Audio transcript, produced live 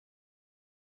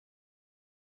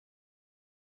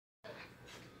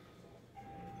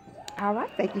All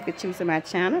right, thank you for choosing my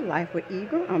channel, Life with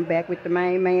Eagle. I'm back with the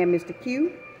main man, Mr.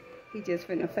 Q. He just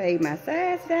finna fade my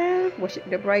sides down.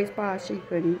 The brace bar she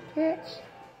couldn't catch.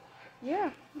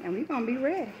 Yeah, and we gonna be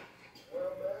ready.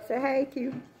 Say hey,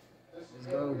 Q. Let's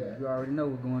go. You already know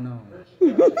what's going on.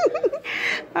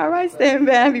 All right, stand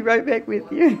by. I'll be right back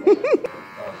with you.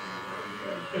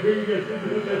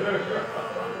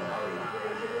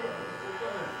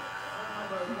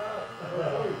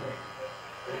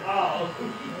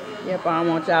 Yep, I don't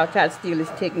want y'all to try to steal his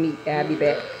technique. I'll be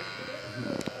back.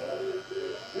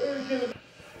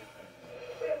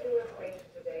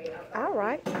 All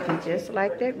right, and just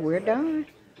like that, we're done.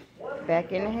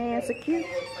 Back in the hands of Q.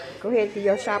 Go ahead and give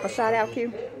your shop a shout out, Q.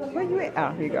 Where you at?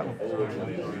 Oh, here you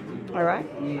go. All right.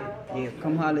 Yeah,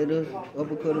 come holler at us,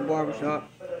 UpperCutt Barbershop.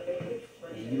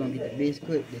 And you're going to get the best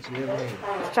cut that you ever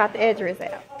had. Let's shout the address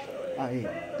out. Oh,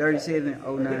 yeah.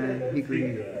 3709 Hickory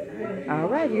Hill. All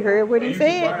right, you heard what he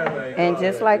said. And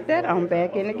just like that, I'm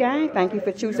back in the game. Thank you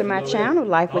for choosing my channel,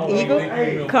 Life with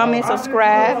Eagle. Comment,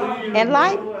 subscribe, and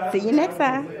like. See you next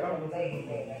time.